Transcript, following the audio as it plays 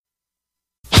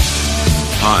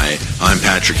Hi, I'm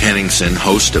Patrick Henningsen,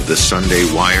 host of the Sunday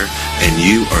Wire, and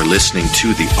you are listening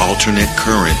to the Alternate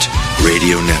Current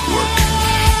Radio Network.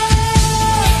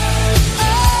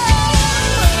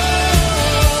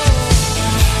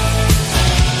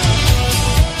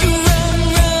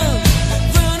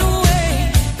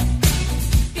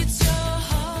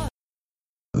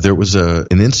 There was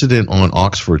an incident on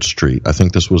Oxford Street. I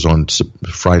think this was on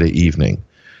Friday evening,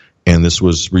 and this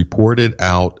was reported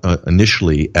out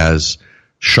initially as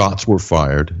shots were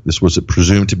fired. This was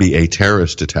presumed to be a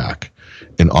terrorist attack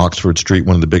in Oxford Street,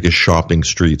 one of the biggest shopping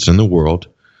streets in the world,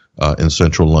 in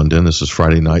central London. This is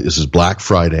Friday night. This is Black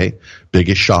Friday,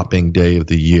 biggest shopping day of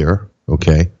the year.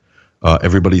 Okay,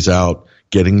 everybody's out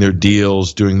getting their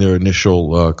deals, doing their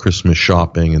initial Christmas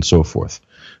shopping, and so forth.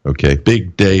 Okay,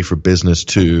 big day for business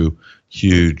too,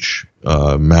 huge,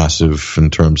 massive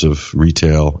in terms of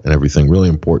retail and everything, really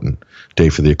important day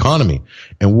for the economy.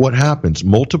 And what happens?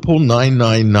 Multiple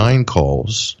 999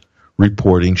 calls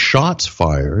reporting shots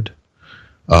fired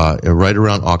right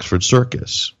around Oxford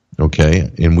Circus.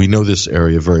 Okay, and we know this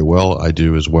area very well. I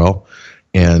do as well.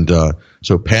 And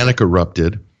so panic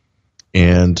erupted.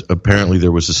 And apparently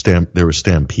there were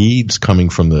stampedes coming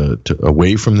from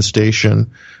away from the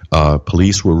station.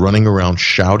 Police were running around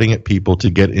shouting at people to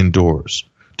get indoors,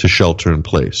 to shelter in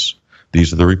place.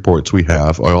 These are the reports we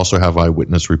have. I also have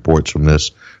eyewitness reports from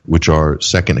this, which are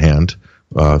secondhand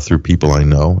through people I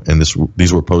know. And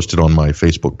these were posted on my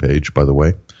Facebook page, by the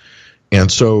way.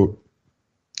 And so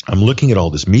I'm looking at all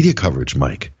this media coverage,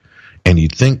 Mike, and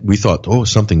we thought, oh,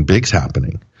 something big's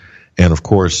happening. And of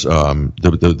course,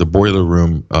 the boiler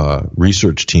room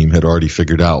research team had already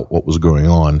figured out what was going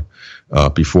on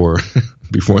before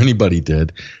anybody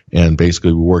did, and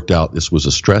basically we worked out this was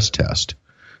a stress test,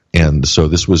 and so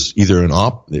this was either an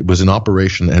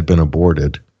operation that had been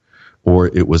aborted, or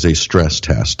it was a stress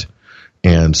test.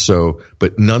 And so,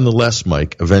 but nonetheless,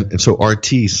 Mike, and so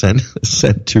RT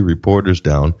sent two reporters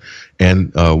down,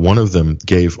 and one of them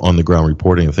gave on the ground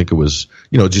reporting. I think it was,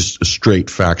 just a straight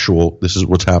factual. This is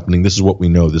what's happening. This is what we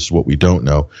know. This is what we don't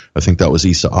know. I think that was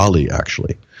Issa Ali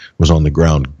actually was on the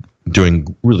ground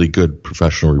doing really good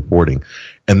professional reporting.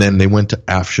 And then they went to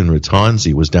Afshin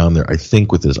Rattanzi was down there, I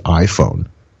think, with his iPhone,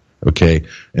 okay,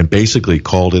 and basically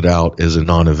called it out as a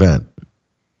non-event.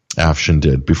 Afshin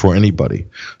did before anybody.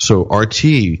 So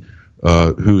RT,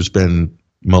 who's been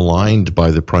maligned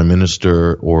by the prime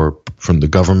minister or from the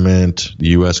government,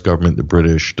 the U.S. government, the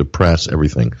British, the press,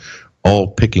 everything,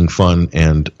 all picking fun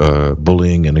and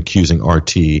bullying and accusing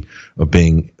RT of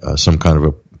being some kind of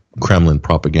a Kremlin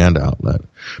propaganda outlet.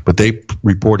 But they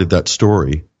reported that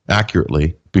story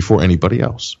accurately before anybody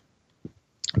else.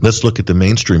 Let's look at the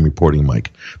mainstream reporting,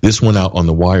 Mike. This went out on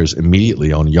the wires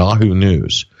immediately on Yahoo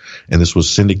News, and this was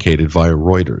syndicated via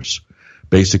Reuters.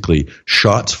 Basically,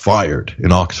 shots fired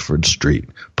in Oxford Street.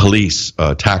 Police,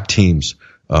 attack teams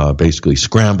basically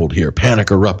scrambled here.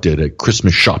 Panic erupted at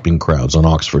Christmas shopping crowds on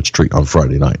Oxford Street on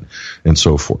Friday night, and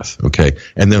so forth. Okay,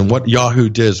 and then what Yahoo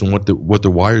does and what the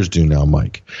wires do now,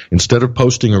 Mike, instead of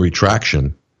posting a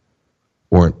retraction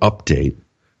or an update,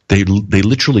 they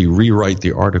literally rewrite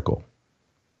the article.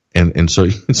 And so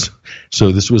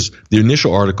this was, the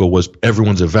initial article was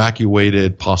everyone's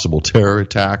evacuated, possible terror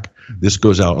attack. This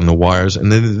goes out on the wires,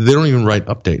 and then they don't even write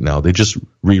update now. They just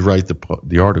rewrite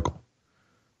the article.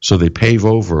 So they pave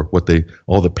over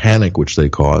all the panic which they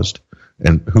caused,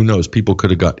 and who knows, people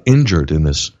could have got injured in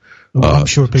this. Well, I'm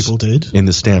sure people did. In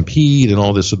the stampede and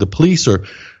all this. So the police are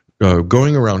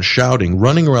going around shouting,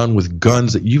 running around with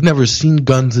guns that you've never seen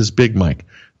guns this big, Mike.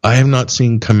 I have not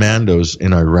seen commandos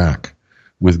in Iraq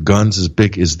with guns as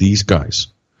big as these guys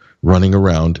running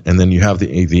around, and then you have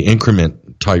the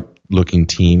increment type looking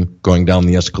team going down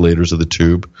the escalators of the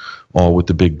tube, all with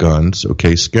the big guns,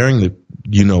 okay, scaring the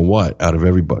you-know-what out of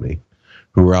everybody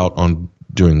who are out on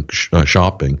doing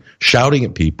shopping, shouting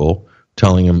at people,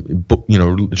 telling them,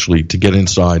 literally to get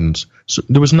inside. And so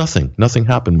there was nothing. Nothing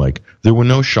happened, Mike. There were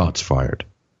no shots fired.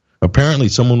 Apparently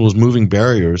someone was moving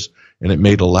barriers, and it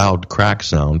made a loud crack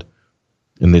sound.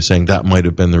 And they're saying that might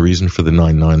have been the reason for the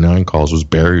 999 calls, was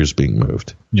barriers being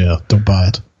moved. Yeah, don't buy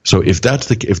it. So if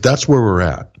that's where we're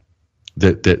at,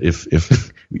 that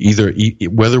if either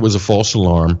whether it was a false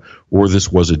alarm or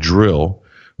this was a drill,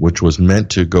 which was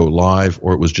meant to go live,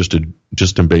 or it was just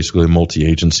basically a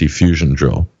multi-agency fusion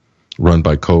drill run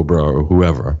by Cobra or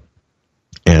whoever,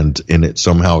 and it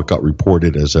somehow got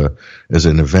reported as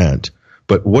an event.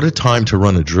 But what a time to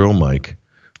run a drill, Mike,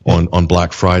 on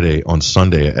Black Friday, on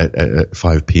Sunday at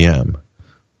 5 p.m.,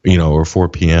 or 4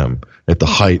 p.m. at the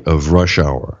height of rush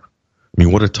hour. I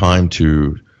mean, what a time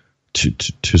to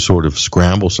to sort of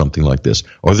scramble something like this?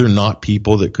 Are there not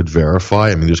people that could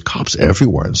verify? I mean, there's cops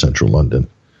everywhere in central London.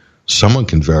 Someone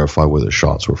can verify whether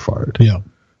shots were fired. Yeah.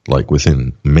 Like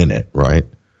within a minute, right?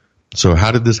 So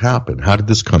how did this happen? How did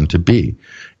this come to be?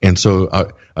 And so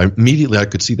I immediately I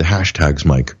could see the hashtags,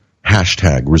 Mike.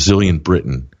 Hashtag Resilient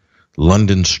Britain,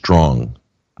 London Strong,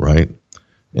 right?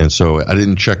 And so I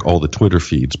didn't check all the Twitter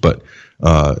feeds, but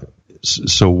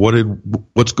so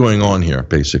what's going on here,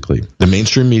 basically? The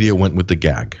mainstream media went with the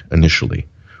gag initially.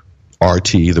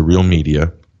 RT, the real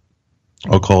media,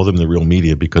 I'll call them the real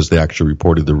media because they actually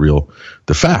reported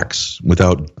the facts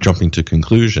without jumping to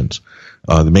conclusions.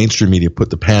 The mainstream media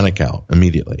put the panic out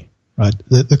immediately. Right.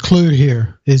 The clue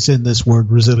here is in this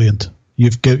word resilient.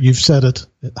 You've said it.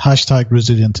 Hashtag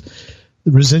resilient.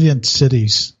 The Resilient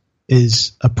Cities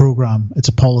is a program. It's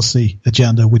a policy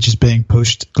agenda which is being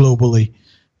pushed globally.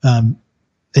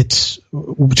 It's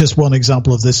just one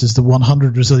example of this is the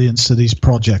 100 Resilient Cities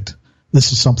project.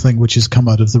 This is something which has come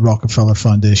out of the Rockefeller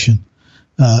Foundation.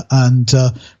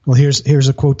 Well, here's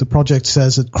a quote. The project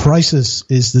says that crisis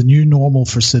is the new normal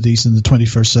for cities in the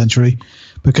 21st century.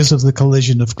 Because of the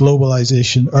collision of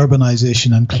globalization,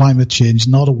 urbanization, and climate change,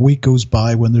 not a week goes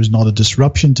by when there's not a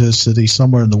disruption to a city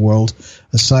somewhere in the world,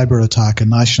 a cyber attack, a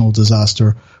national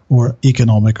disaster, or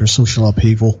economic or social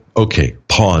upheaval. Okay,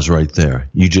 pause right there.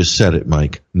 You just said it,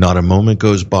 Mike. Not a moment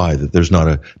goes by that there's not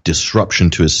a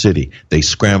disruption to a city. They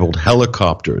scrambled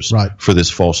helicopters for this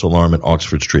false alarm at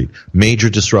Oxford Street. Major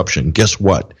disruption. Guess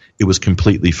what? It was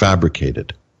completely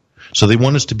fabricated. So they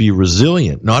want us to be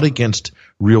resilient, not against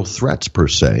real threats per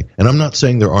se. And I'm not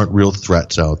saying there aren't real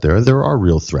threats out there. There are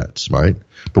real threats, right?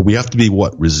 But we have to be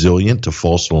resilient to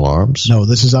false alarms? No,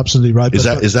 this is absolutely right.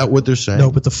 Is that what they're saying?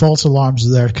 No, but the false alarms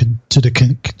are there to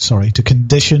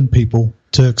condition people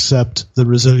to accept the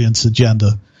resilience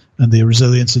agenda. And the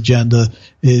resilience agenda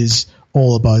is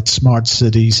all about smart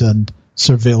cities and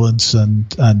surveillance and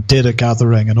data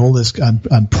gathering and all this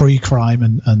and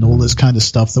pre-crime and all this kind of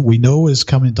stuff that we know is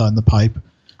coming down the pipe.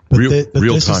 But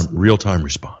real-time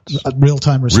response.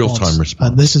 Real-time response.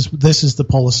 And this is the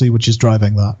policy which is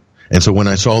driving that. And so when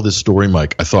I saw this story,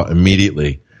 Mike, I thought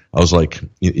immediately, I was like,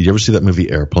 you ever see that movie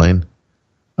Airplane?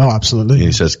 Oh, absolutely. And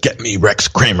he says, get me Rex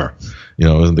Kramer,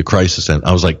 in the crisis. And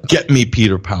I was like, get me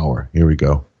Peter Power. Here we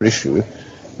go. Issue.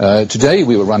 Today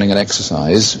we were running an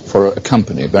exercise for a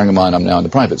company, bearing in mind I'm now in the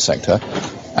private sector,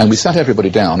 and we sat everybody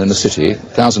down in the city,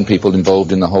 1,000 people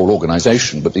involved in the whole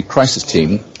organisation, but the crisis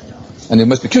team, and the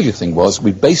most peculiar thing was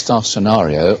we based our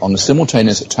scenario on the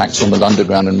simultaneous attacks on the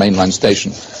Underground and mainline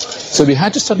station. So we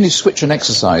had to suddenly switch an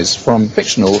exercise from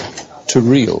fictional to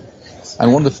real.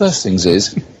 And one of the first things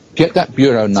is, get that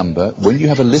bureau number. When you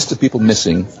have a list of people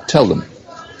missing, tell them.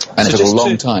 And it took a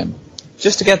long time.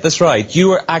 Just to get this right, you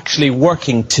were actually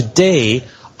working today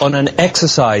on an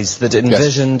exercise that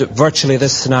envisioned virtually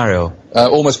this scenario.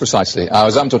 Almost precisely. I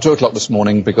was up until 2 o'clock this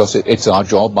morning because it's our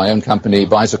job, my own company,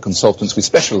 Visor Consultants. We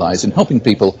specialise in helping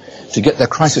people to get their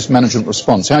crisis management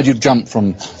response. How do you jump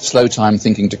from slow time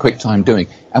thinking to quick time doing?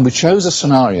 And we chose a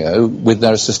scenario with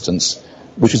their assistance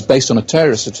which is based on a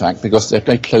terrorist attack because they're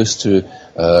very close to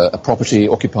a property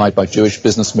occupied by Jewish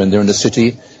businessmen. They're in the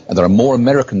city, and there are more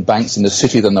American banks in the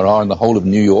city than there are in the whole of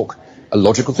New York. A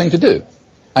logical thing to do.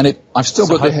 And I've still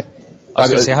got the... I was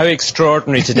going to say, how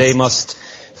extraordinary today must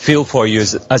feel for you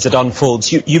as it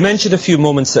unfolds. You mentioned a few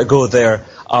moments ago there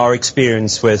our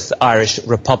experience with Irish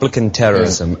Republican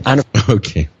terrorism. Yeah. And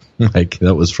okay, Mike,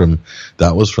 that was from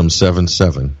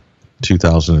 7/7,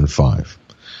 2005.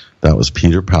 That was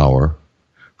Peter Power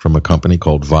from a company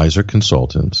called Visor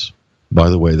Consultants. By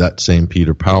the way, that same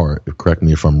Peter Power, correct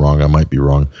me if I'm wrong, I might be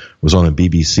wrong, was on a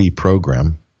BBC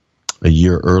program a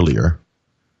year earlier,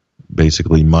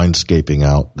 basically mindscaping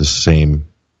out the same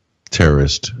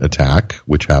terrorist attack,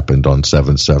 which happened on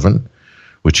 7/7,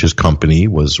 which his company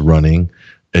was running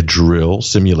a drill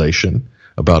simulation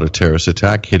about a terrorist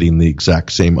attack hitting the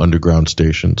exact same underground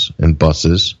stations and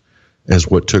buses as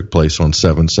what took place on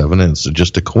 7/7. And it's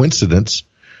just a coincidence,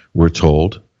 we're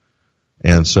told.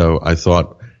 And so I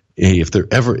thought, hey, if there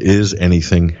ever is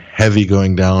anything heavy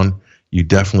going down, you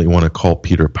definitely want to call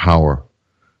Peter Power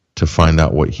to find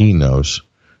out what he knows,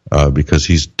 because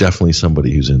he's definitely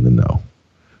somebody who's in the know.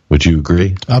 Would you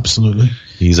agree? Absolutely.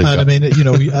 I mean,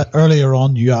 earlier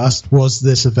on you asked, was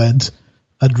this event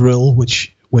a drill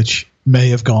which may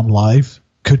have gone live,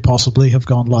 could possibly have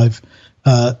gone live?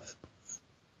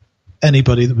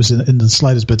 Anybody that was in the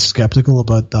slightest bit skeptical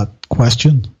about that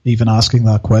question, even asking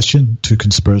that question, too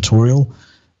conspiratorial,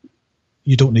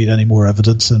 you don't need any more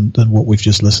evidence than what we've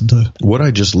just listened to. What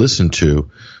I just listened to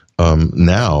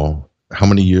now how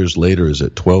many years later is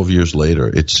it? 12 years later.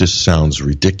 It just sounds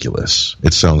ridiculous.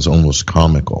 It sounds almost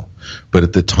comical. But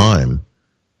at the time,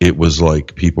 it was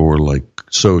like people were like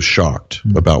so shocked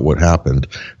about what happened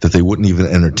that they wouldn't even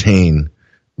entertain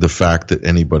the fact that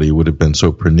anybody would have been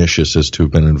so pernicious as to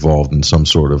have been involved in some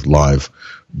sort of live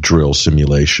drill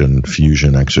simulation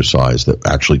fusion exercise that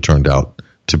actually turned out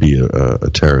to be a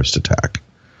terrorist attack.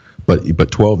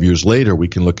 But 12 years later, we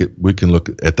can look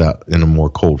at that in a more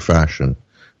cold fashion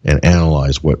and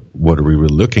analyze what are we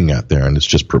really looking at there, and it's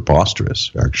just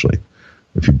preposterous, actually,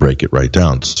 if you break it right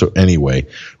down. So anyway,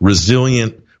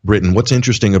 resilient Britain. What's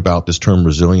interesting about this term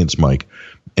resilience, Mike,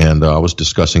 and I was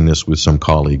discussing this with some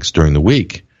colleagues during the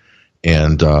week,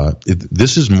 and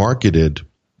this is marketed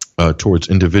towards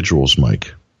individuals,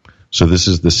 Mike. So this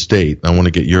is the state. I want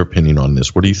to get your opinion on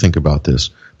this. What do you think about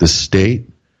this? The state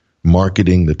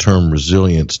marketing the term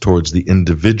resilience towards the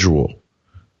individual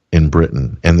in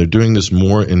Britain. And they're doing this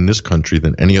more in this country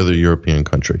than any other European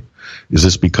country. Is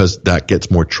this because that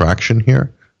gets more traction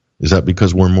here? Is that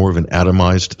because we're more of an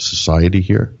atomized society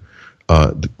here?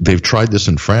 They've tried this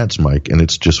in France, Mike, and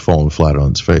it's just fallen flat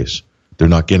on its face. They're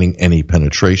not getting any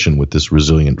penetration with this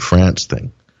resilient France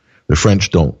thing. The French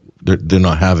they're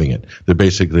not having it. They're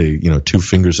basically, two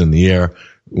fingers in the air.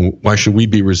 Why should we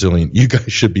be resilient? You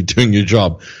guys should be doing your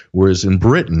job. Whereas in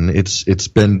Britain, it's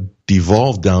been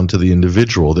devolved down to the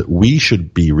individual that we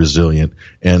should be resilient,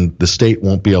 and the state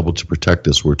won't be able to protect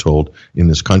us, we're told, in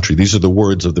this country. These are the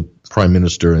words of the Prime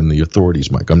Minister and the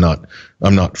authorities, Mike. I'm not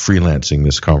freelancing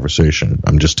this conversation.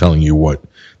 I'm just telling you what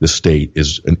the state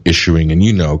is issuing, and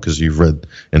because you've read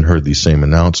and heard these same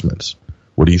announcements.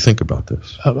 What do you think about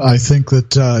this? I think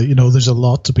that, there's a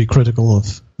lot to be critical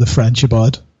of the French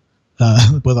about.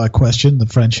 Without question, the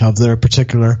French have their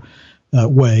particular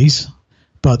ways,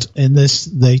 but in this,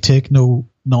 they take no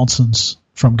nonsense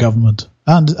from government.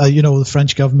 And, the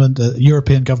French government,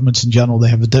 European governments in general, they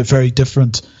have a very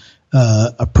different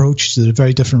approach to a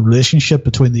very different relationship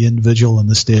between the individual and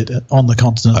the state on the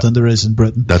continent than there is in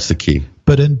Britain. That's the key.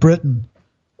 But in Britain,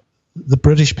 the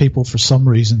British people, for some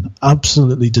reason,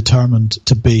 absolutely determined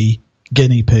to be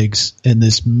guinea pigs in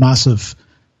this massive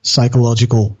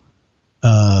psychological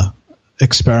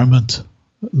experiment.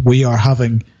 We are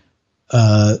having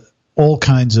all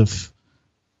kinds of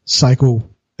psycho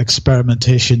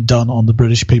experimentation done on the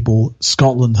British people.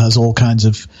 Scotland has all kinds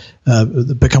of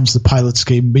becomes the pilot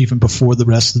scheme even before the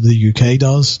rest of the UK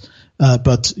does.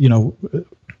 But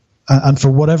and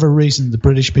for whatever reason, the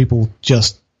British people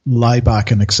just lie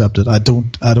back and accept it. I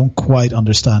don't quite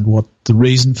understand what the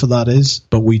reason for that is,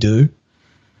 but we do.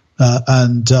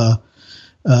 And who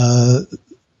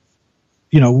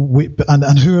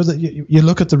are you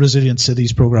look at the Resilient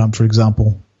Cities program, for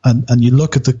example, and you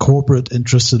look at the corporate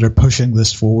interests that are pushing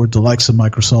this forward, the likes of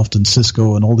Microsoft and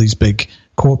Cisco and all these big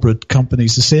corporate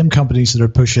companies, the same companies that are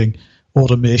pushing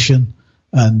automation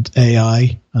and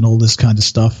AI and all this kind of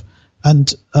stuff.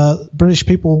 And British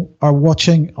people are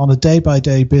watching on a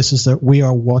day-by-day basis. That we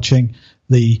are watching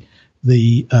the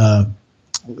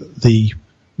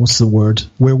what's the word?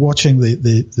 We're watching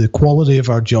the quality of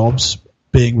our jobs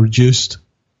being reduced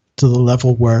to the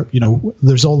level where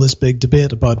there's all this big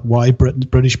debate about why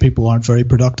British people aren't very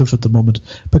productive at the moment,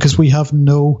 because we have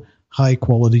no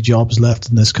high-quality jobs left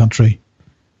in this country.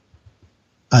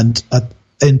 And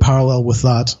in parallel with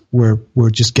that, we're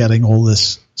just getting all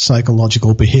this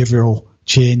psychological behavioral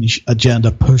change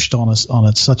agenda pushed on us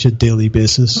on such a daily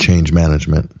basis. Change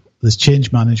management. There's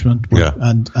change management,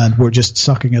 and we're just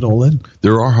sucking it all in.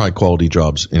 There are high quality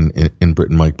jobs in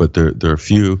Britain, Mike, but they're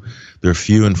few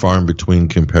and far in between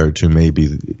compared to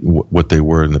maybe what they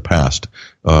were in the past.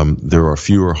 There are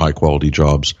fewer high quality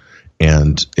jobs,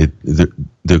 and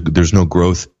there's no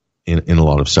growth in a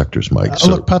lot of sectors, Mike. So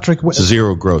look, Patrick,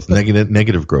 zero growth,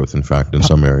 negative growth, in fact, in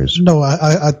some areas. No,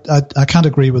 I can't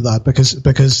agree with that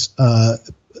because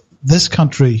this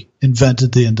country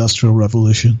invented the Industrial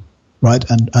Revolution, right?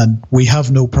 And we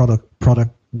have no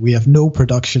we have no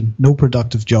production, no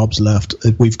productive jobs left.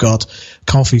 We've got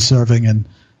coffee serving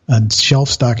and shelf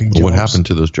stacking jobs. What happened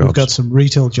to those jobs? We've got some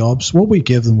retail jobs. Well, we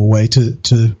gave them away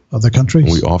to other countries.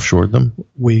 We offshored them?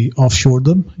 We offshored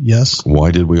them, yes.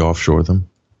 Why did we offshore them?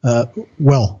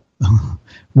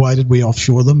 Why did we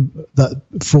offshore them? That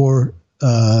for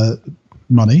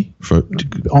money,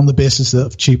 on the basis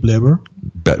of cheap labor.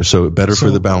 Better for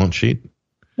the balance sheet?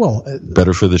 Well,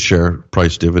 better for the share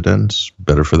price dividends,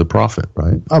 better for the profit,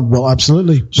 right? Well,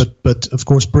 absolutely. But of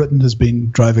course, Britain has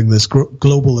been driving this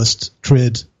globalist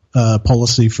trade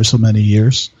policy for so many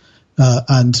years.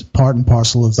 And part and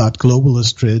parcel of that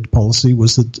globalist trade policy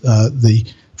was that the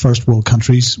first world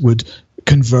countries would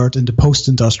convert into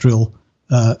post-industrial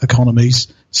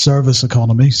economies service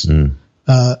economies.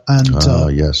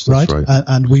 Yes, that's right.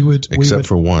 And we would, except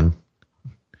for one,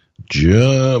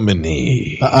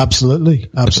 Germany. Absolutely.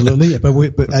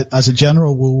 But as a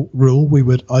general rule, we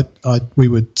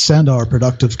would send our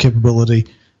productive capability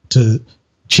to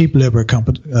cheap labor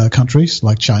countries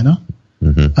like China.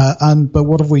 But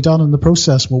what have we done in the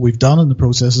process? What we've done in the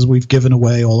process is we've given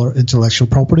away all our intellectual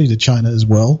property to China as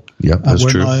well. Yeah, that's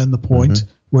true. We're now in the point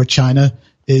where China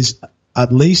is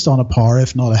at least on a par,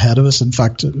 if not ahead of us. In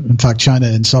fact, China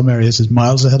in some areas is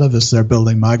miles ahead of us. They're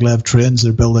building maglev trains.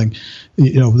 They're building,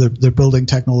 they're building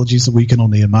technologies that we can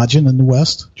only imagine in the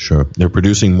West. Sure, they're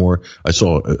producing more. I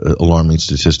saw an alarming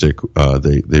statistic.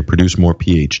 They produce more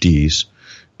PhDs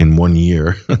in 1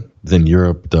 year than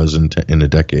Europe does in a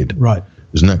decade. Right?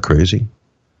 Isn't that crazy?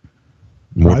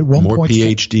 More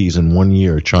PhDs in 1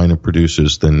 year China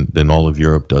produces than all of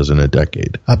Europe does in a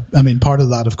decade. I mean, part of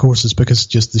that, of course, is because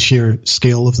just the sheer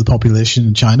scale of the population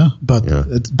in China,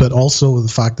 but also the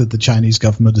fact that the Chinese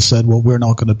government has said, well, we're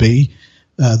not going to be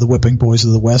the whipping boys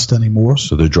of the West anymore.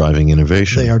 So they're driving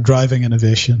innovation. They are driving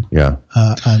innovation. Yeah.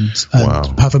 And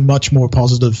have a much more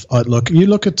positive outlook. You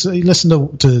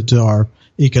listen to our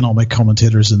economic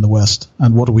commentators in the West,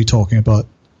 and what are we talking about?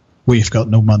 We've got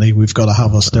no money. We've got to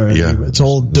have austerity. Yeah. It's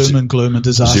all doom and gloom and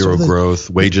disaster. Zero growth.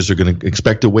 Wages are going to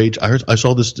expect a wage. I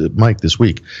saw this, Mike, this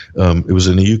week. It was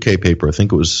in a UK paper. I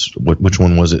think it was, which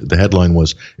one was it? The headline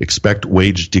was, expect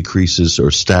wage decreases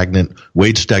or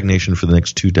wage stagnation for the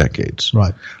next 2 decades.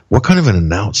 Right. What kind of an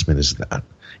announcement is that?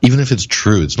 Even if it's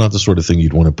true, it's not the sort of thing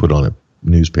you'd want to put on a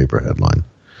newspaper headline.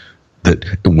 That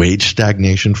wage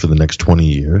stagnation for the next 20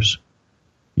 years?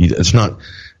 It's not.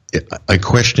 I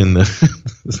question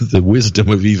the wisdom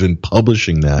of even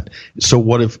publishing that. So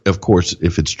what if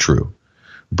it's true?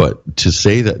 But to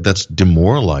say that's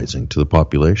demoralizing to the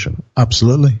population.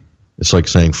 Absolutely. It's like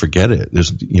saying, forget it.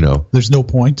 There's no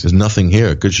point. There's nothing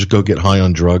here. Just go get high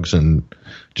on drugs and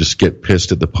just get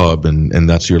pissed at the pub and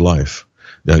that's your life.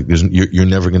 You're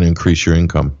never going to increase your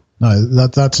income. No,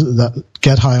 that's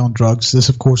get high on drugs. This,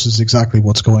 of course, is exactly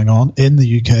what's going on in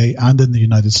the UK and in the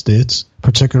United States,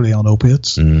 particularly on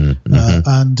opiates. And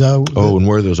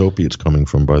where are those opiates coming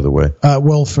from, by the way?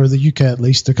 Well, for the UK at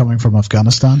least, they're coming from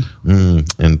Afghanistan.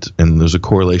 And there's a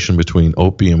correlation between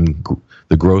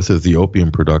the growth of the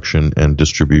opium production and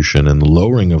distribution, and the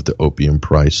lowering of the opium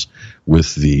price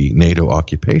with the NATO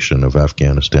occupation of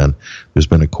Afghanistan. There's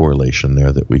been a correlation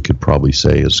there that we could probably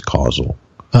say is causal.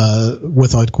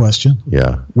 Without question.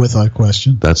 Yeah. Without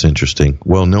question. That's interesting.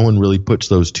 Well, no one really puts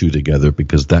those two together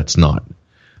because that's not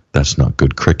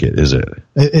good cricket, is it?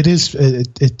 It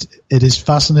is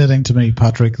fascinating to me,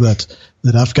 Patrick, that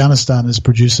Afghanistan is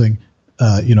producing,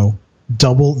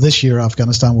 double this year.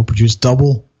 Afghanistan will produce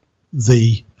double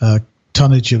the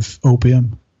tonnage of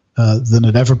opium than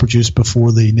it ever produced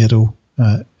before the NATO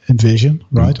invasion.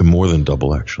 Right? More than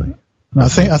double, actually. No, I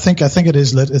think it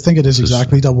is. I think it is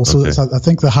exactly double. So okay. I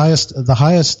think the highest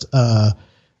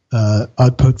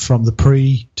output from the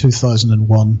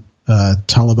pre-2001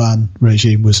 Taliban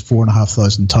regime was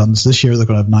 4,500 tons. This year they're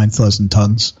going to have 9,000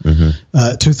 tons.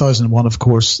 2001, of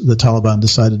course, the Taliban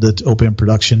decided that opium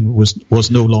production was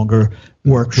no longer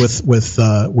worked with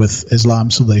Islam,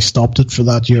 so they stopped it for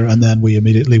that year, and then we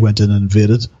immediately went in and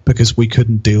invaded because we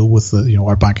couldn't deal with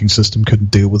our banking system couldn't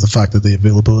deal with the fact that the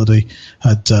availability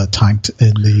had tanked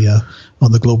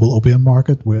on the global opium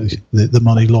market, where the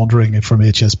money laundering from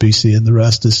HSBC and the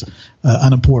rest is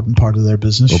an important part of their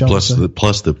business. Well, plus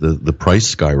the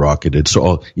price skyrocketed,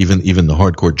 so even the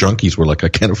hardcore junkies were like, I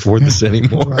can't afford this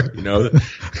anymore. Right.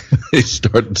 They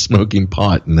started smoking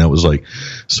pot, and that was like,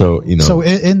 So in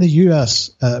the US,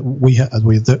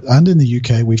 and in the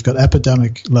UK, we've got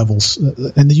epidemic levels.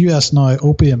 In the US now,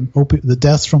 the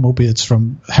deaths from opiates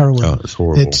from heroin. Oh, it's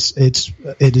horrible.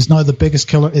 It is now the biggest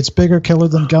killer. It's bigger killer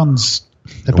than guns.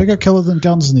 A bigger killer than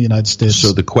guns in the United States.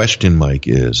 So the question, Mike,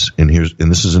 is, and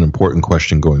this is an important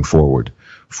question going forward,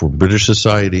 for British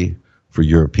society, for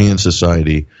European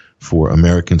society, for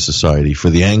American society, for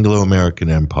the Anglo-American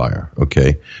Empire,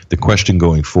 okay? The question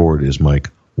going forward is,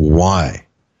 Mike, why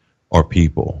are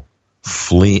people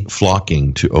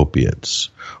flocking to opiates?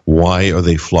 Why are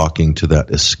they flocking to that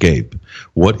escape?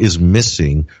 What is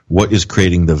missing? What is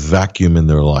creating the vacuum in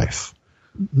their life?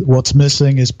 What's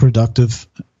missing is productive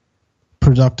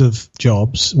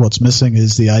jobs. What's missing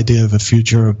is the idea of a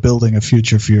future, of building a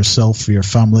future for yourself, for your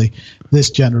family.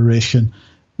 This generation,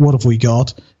 what have we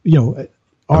got? A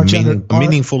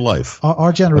meaningful life,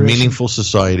 our generation, a meaningful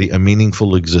society, a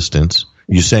meaningful existence.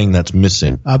 You're saying that's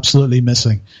missing? Absolutely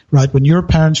missing, right? When your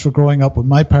parents were growing up, when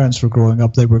my parents were growing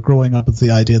up, they were growing up with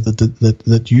the idea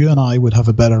that you and I would have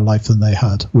a better life than they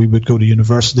had. We would go to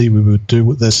university, we would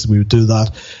do this, we would do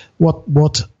that.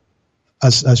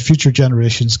 As future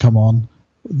generations come on,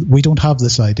 we don't have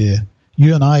this idea.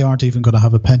 You and I aren't even going to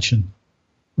have a pension,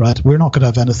 right? We're not going to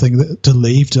have anything to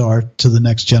leave to the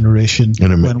next generation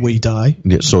when we die.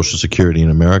 Yeah, Social Security in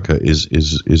America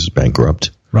is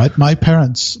bankrupt. Right, my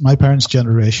parents'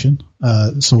 generation,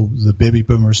 so the baby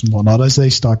boomers and whatnot, as they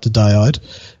start to die out,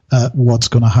 what's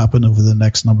going to happen over the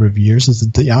next number of years is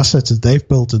that the assets that they've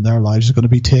built in their lives are going to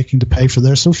be taken to pay for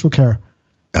their social care.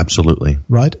 Absolutely.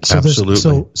 Right. So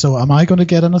absolutely. So am I going to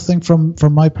get anything from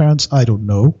my parents? I don't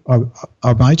know.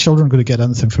 Are my children going to get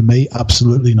anything from me?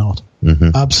 Absolutely not.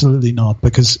 Mm-hmm. Absolutely not,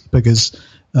 because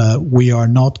we are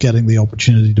not getting the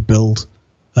opportunity to build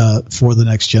for the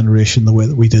next generation the way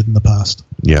that we did in the past.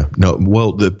 Yeah. No.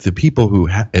 Well, the people who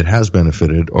it has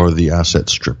benefited are the asset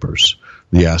strippers,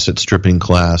 the asset stripping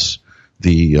class,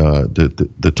 the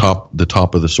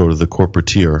top of the sort of the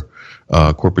corporateers.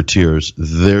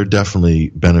 They're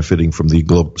definitely benefiting from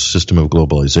the system of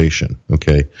globalization.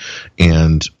 Okay,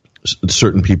 and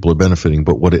certain people are benefiting,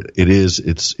 but what it is,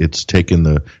 it's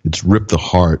ripped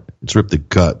the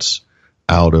guts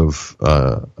out of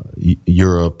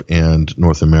Europe and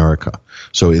North America.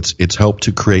 So it's helped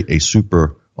to create a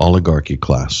super oligarchy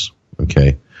class,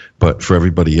 okay? But for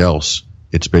everybody else,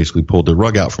 it's basically pulled the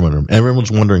rug out from under them.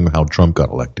 Everyone's wondering how Trump got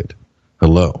elected.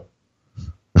 Hello.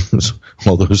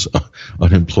 All those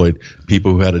unemployed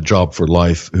people who had a job for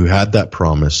life, who had that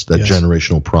promise, that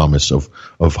generational promise of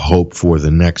hope for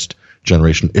the next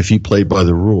generation. If you play by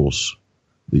the rules,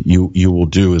 you will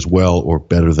do as well or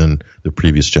better than the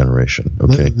previous generation.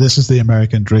 Okay, this is the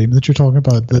American dream that you're talking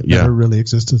about that never really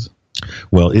existed.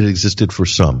 Well, it existed for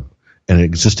some, and it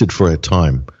existed for a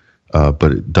time, but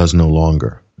it does no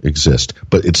longer exist.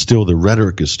 But it's still, the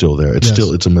rhetoric is still there. It's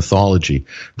it's a mythology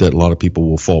that a lot of people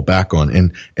will fall back on.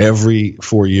 And every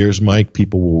 4 years, Mike,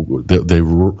 people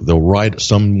they'll ride,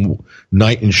 some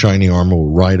knight in shining armor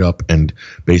will ride up and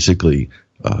basically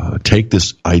take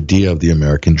this idea of the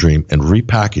American dream and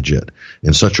repackage it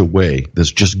in such a way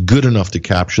that's just good enough to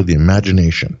capture the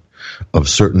imagination of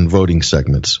certain voting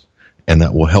segments, and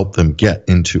that will help them get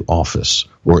into office,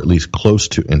 or at least close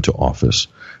to into office.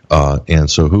 And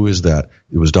so who is that?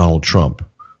 It was Donald Trump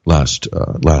last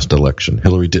election.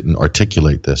 Hillary didn't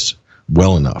articulate this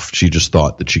well enough. She just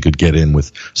thought that she could get in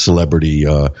with celebrity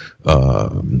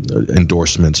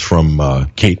endorsements from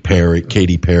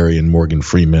Katy Perry and Morgan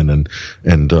Freeman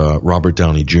and Robert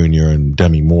Downey Jr. and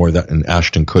Demi Moore and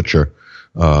Ashton Kutcher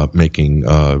making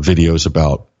videos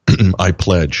about I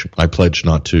pledge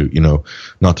not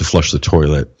to flush the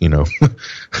toilet,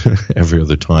 every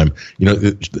other time.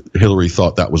 Hillary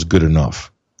thought that was good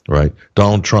enough, right?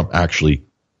 Donald Trump actually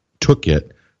took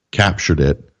it, captured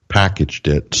it, packaged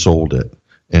it, sold it,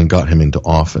 and got him into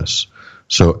office.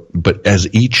 So, but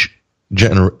as each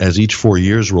 4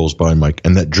 years rolls by, Mike,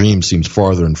 and that dream seems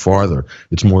farther and farther,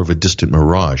 it's more of a distant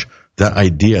mirage. That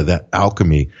idea, that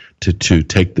alchemy to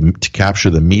capture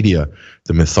the media,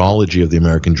 the mythology of the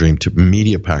American dream, to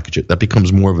media package it, that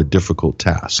becomes more of a difficult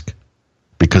task,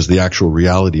 because the actual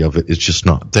reality of it is just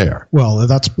not there. Well,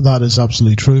 that is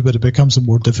absolutely true, but it becomes a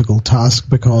more difficult task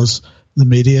because the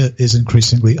media is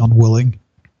increasingly unwilling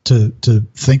to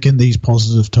think in these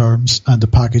positive terms and to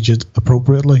package it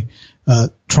appropriately.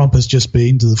 Trump has just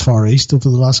been to the Far East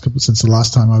since the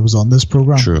last time I was on this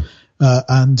program. True.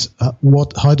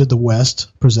 How did the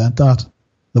West present that?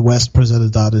 The West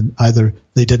presented that in either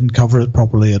they didn't cover it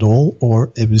properly at all,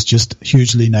 or it was just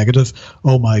hugely negative.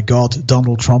 Oh my God,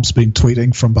 Donald Trump's been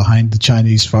tweeting from behind the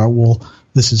Chinese firewall.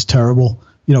 This is terrible.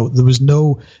 There was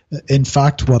no. In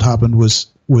fact, what happened was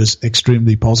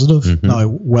extremely positive. Mm-hmm. Now,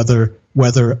 whether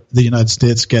the United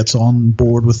States gets on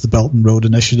board with the Belt and Road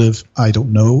Initiative, I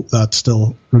don't know. That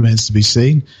still remains to be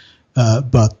seen.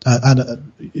 But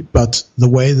the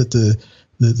way that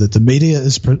the media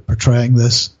is portraying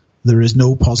this, there is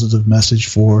no positive message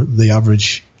for the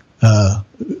average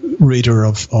reader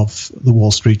of the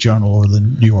Wall Street Journal or the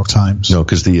New York Times. No,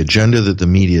 because the agenda that the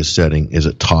media is setting is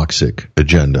a toxic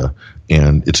agenda,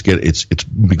 and it's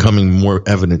becoming more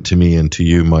evident to me and to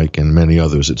you, Mike, and many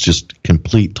others. It's just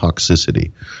complete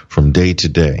toxicity from day to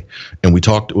day. And I'm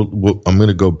going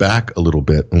to go back a little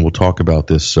bit, and we'll talk about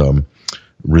this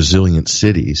resilient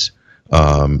cities.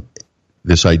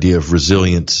 This idea of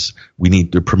resilience,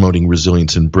 they're promoting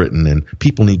resilience in Britain, and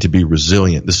people need to be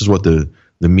resilient. This is what the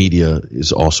media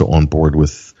is also on board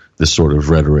with, this sort of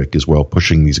rhetoric as well,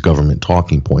 pushing these government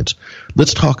talking points.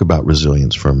 Let's talk about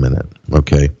resilience for a minute,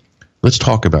 okay? Let's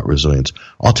talk about resilience.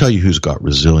 I'll tell you who's got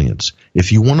resilience.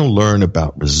 If you want to learn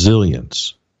about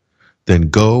resilience, then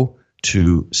go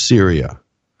to Syria,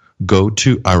 go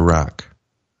to Iraq,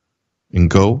 and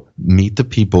go meet the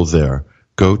people there.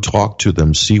 Go talk to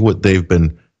them, see what they've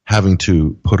been having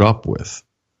to put up with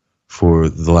for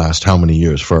the last how many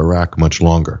years? For Iraq, much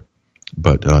longer,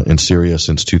 but in Syria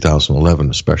since 2011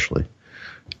 especially.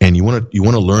 And you want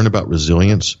to learn about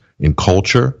resilience in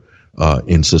culture,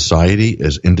 in society,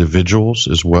 as individuals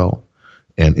as well,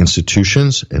 and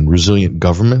institutions and resilient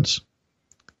governments.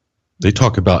 They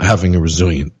talk about having a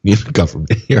resilient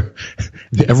government here.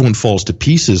 Everyone falls to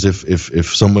pieces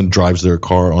if someone drives their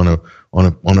car on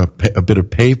a bit of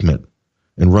pavement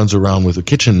and runs around with a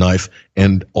kitchen knife,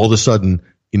 and all of a sudden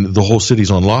the whole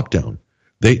city's on lockdown.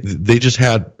 They just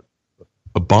had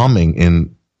a bombing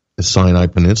in the Sinai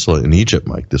Peninsula in Egypt,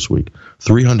 Mike, this week.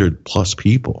 300 plus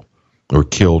people were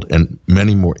killed and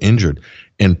many more injured,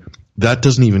 and that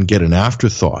doesn't even get an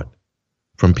afterthought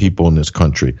from people in this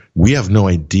country. We have no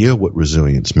idea what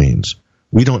resilience means.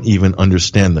 We don't even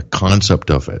understand the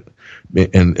concept of it.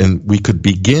 And we could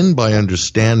begin by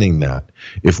understanding that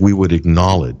if we would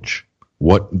acknowledge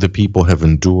what the people have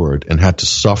endured and had to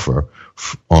suffer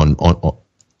on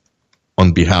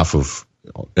behalf of,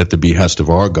 at the behest of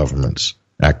our government's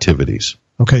activities.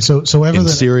 Okay, so everything in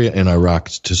Syria and Iraq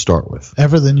to start with.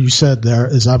 Everything you said there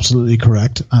is absolutely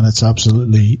correct, and it's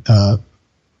absolutely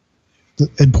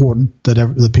important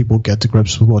that people get to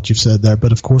grips with what you've said there.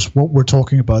 But of course, what we're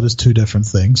talking about is two different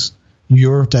things.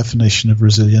 Your definition of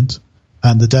resilient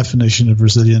and the definition of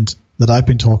resilient that I've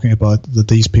been talking about, that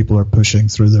these people are pushing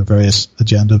through their various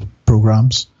agenda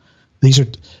programs. These are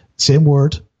same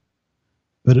word,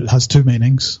 but it has two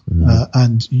meanings. Mm-hmm.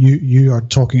 And you are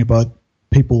talking about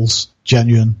people's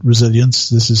genuine resilience.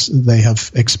 They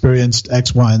have experienced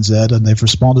X, Y, and Z, and they've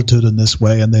responded to it in this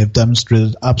way, and they've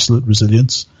demonstrated absolute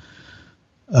resilience.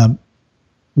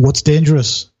 What's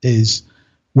dangerous is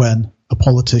when a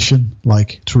politician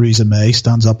like Theresa May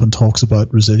stands up and talks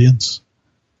about resilience,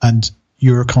 and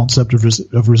your concept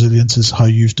of resilience is how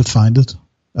you've defined it.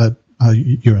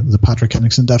 The Patrick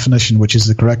Henningsen definition, which is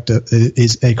the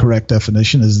correct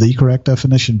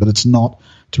definition, but it's not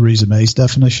Theresa May's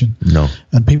definition. No.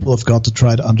 And people have got to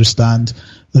try to understand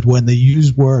that when they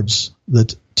use words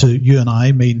that to you and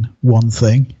I mean one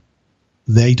thing,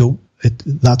 they don't.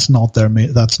 That's not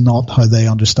how they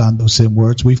understand those same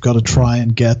words. We've got to try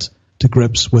and get to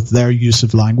grips with their use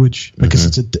of language,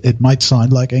 because it might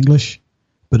sound like English,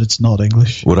 but it's not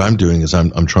English. What I'm doing is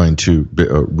I'm trying to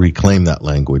reclaim that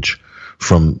language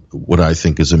from what I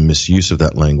think is a misuse of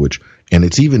that language. And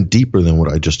it's even deeper than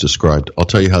what I just described. I'll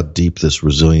tell you how deep this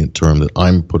resilient term that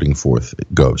I'm putting forth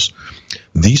goes.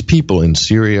 These people in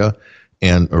Syria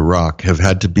and Iraq have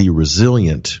had to be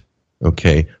resilient,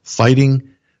 okay, fighting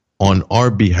on our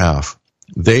behalf.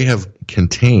 They have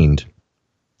contained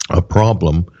a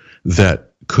problem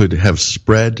that could have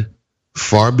spread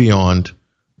far beyond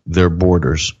their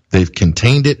borders. They've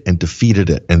contained it and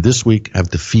defeated it, and this week have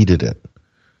defeated it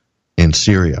in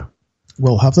Syria.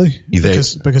 Well, have they?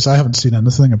 Because I haven't seen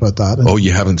anything about that. Oh,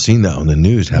 you haven't seen that on the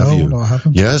news, have you? No, I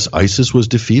haven't. Yes, ISIS was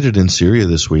defeated in Syria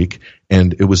this week,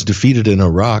 and it was defeated in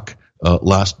Iraq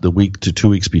the week to 2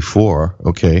 weeks before,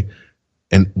 okay?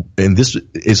 And this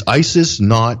is ISIS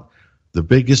not the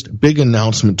big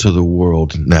announcement to the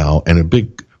world now, and a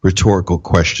big rhetorical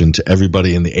question to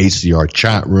everybody in the ACR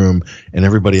chat room and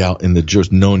everybody out in the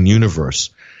just known universe.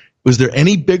 Was there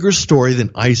any bigger story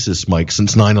than ISIS, Mike,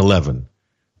 since 9/11?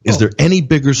 Is there any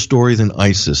bigger story than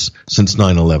ISIS since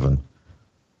 9/11?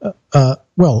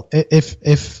 Well, if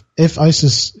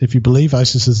you believe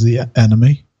ISIS is the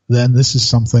enemy, then this is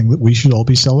something that we should all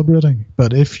be celebrating.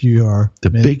 But if you are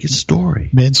biggest story,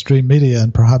 mainstream media,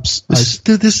 and perhaps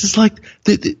this is like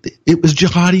it was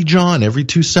Jihadi John every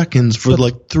 2 seconds for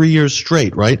like 3 years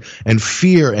straight, right? And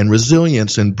fear and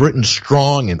resilience and Britain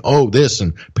strong and this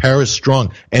and Paris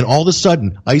strong, and all of a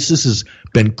sudden ISIS has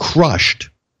been crushed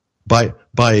by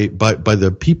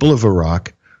the people of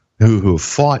Iraq who have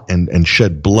fought and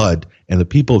shed blood, and the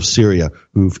people of Syria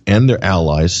and their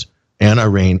allies, and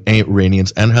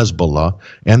Iranians and Hezbollah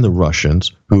and the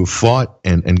Russians who fought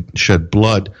and shed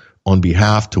blood on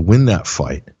behalf to win that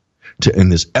fight in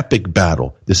this epic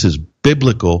battle. This is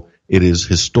biblical. It is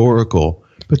historical.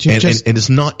 But and it's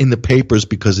not in the papers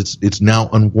because it's now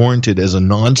unwarranted as a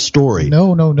non-story.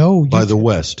 No. By the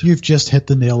West. You've just hit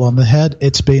the nail on the head.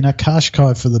 It's been a cash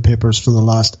cow for the papers for the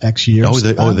last X years.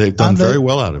 They've done very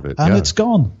well out of it. And it's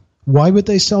gone. Why would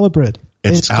they celebrate?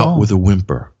 It's out gone. With a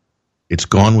whimper. It's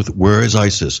gone with, where is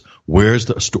ISIS? Where's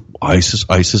the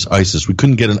ISIS? We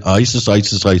couldn't get an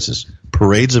ISIS.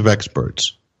 Parades of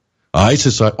experts.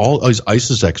 All these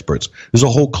ISIS experts. There's a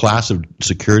whole class of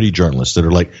security journalists that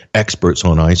are like experts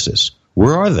on ISIS.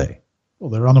 Where are they? Well,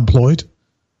 they're unemployed.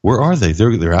 Where are they?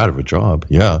 They're out of a job.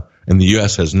 Yeah, and the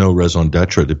U.S. has no raison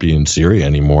d'etre to be in Syria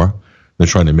anymore. They're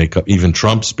trying to make up. Even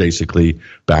Trump's basically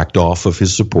backed off of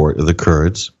his support of the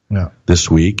Kurds this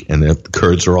week, and the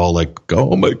Kurds are all like,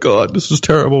 "Oh my God, this is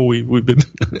terrible. We've been,"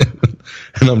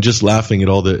 and I'm just laughing at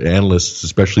all the analysts,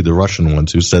 especially the Russian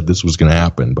ones, who said this was going to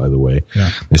happen. By the way,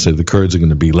 they said the Kurds are going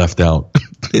to be left out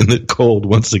in the cold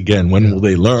once again. When will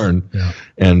they learn?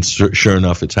 And sure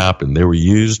enough, it's happened. They were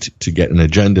used to get an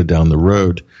agenda down the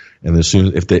road, and as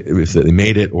soon if they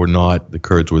made it or not, the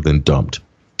Kurds were then dumped.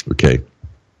 Okay.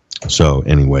 So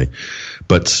anyway,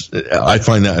 but I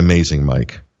find that amazing,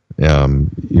 Mike.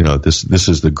 This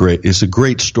is it's a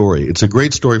great story. It's a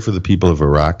great story for the people of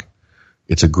Iraq.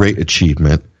 It's a great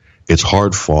achievement. It's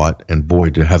hard fought, and boy,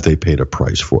 have they paid a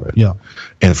price for it. Yeah.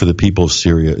 And for the people of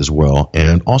Syria as well.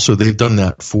 And also they've done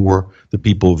that for the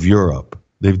people of Europe.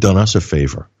 They've done us a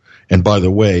favor. And by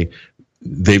the way,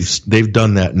 they've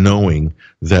done that knowing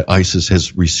that ISIS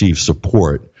has received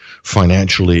support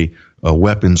financially,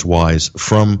 weapons-wise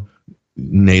from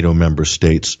NATO member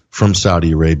states, from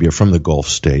Saudi Arabia, from the Gulf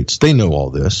states. They know all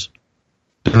this.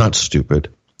 They're not stupid.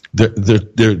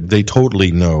 They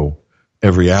totally know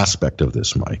every aspect of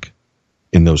this, Mike,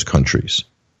 in those countries.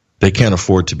 They can't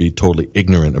afford to be totally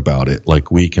ignorant about it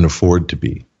like we can afford to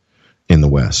be in the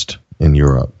West, in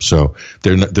Europe. So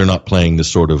they're not playing this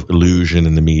sort of illusion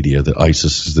in the media that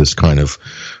ISIS is this kind of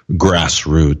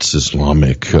grassroots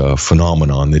Islamic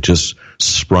phenomenon that just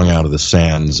sprung out of the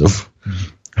sands of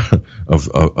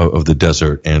the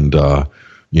desert, and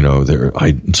they're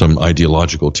some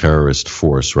ideological terrorist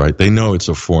force, right? They know it's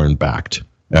a foreign-backed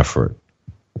effort,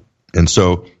 and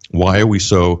so why are we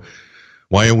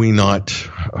not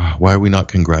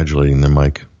congratulating them,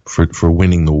 Mike, for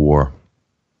winning the war?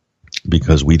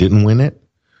 Because we didn't win it?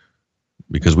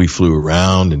 Because we flew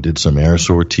around and did some air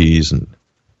sorties, and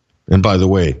by the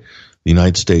way, the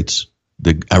United States,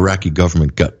 the Iraqi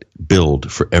government got billed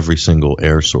for every single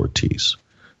air sorties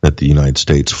that the United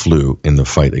States flew in the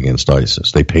fight against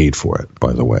ISIS. They paid for it,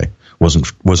 by the way.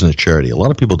 Wasn't a charity. A lot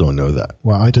of people don't know that.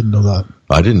 Well, I didn't know that.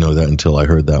 I didn't know that until I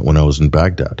heard that when I was in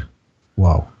Baghdad.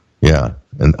 Wow. Yeah,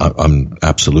 and I'm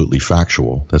absolutely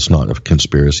factual. That's not a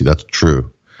conspiracy. That's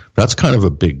true. That's kind of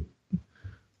a big,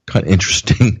 kind of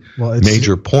interesting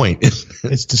major point.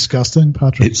 It's disgusting,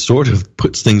 Patrick. It sort of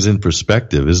puts things in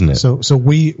perspective, isn't it? So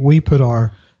we put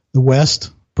the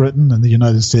West, Britain and the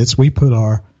United States, we put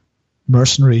our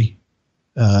mercenaries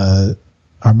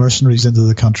into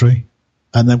the country,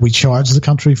 and then we charge the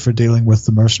country for dealing with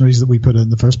the mercenaries that we put in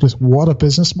the first place. What a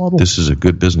business model. This is a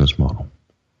good business model.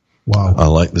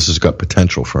 Wow. This has got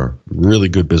potential for a really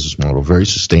good business model, very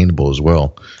sustainable as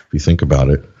well, if you think about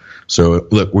it. So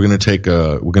look, we're going to take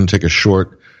a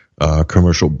short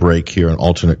commercial break here on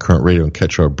Alternate Current Radio and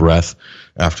catch our breath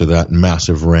after that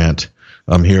massive rant.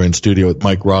 I'm here in studio with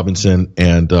Mike Robinson,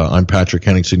 and I'm Patrick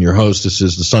Henningsen, your host. This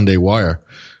is the Sunday Wire.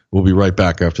 We'll be right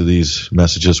back after these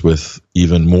messages with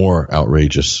even more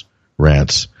outrageous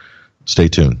rants. Stay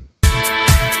tuned.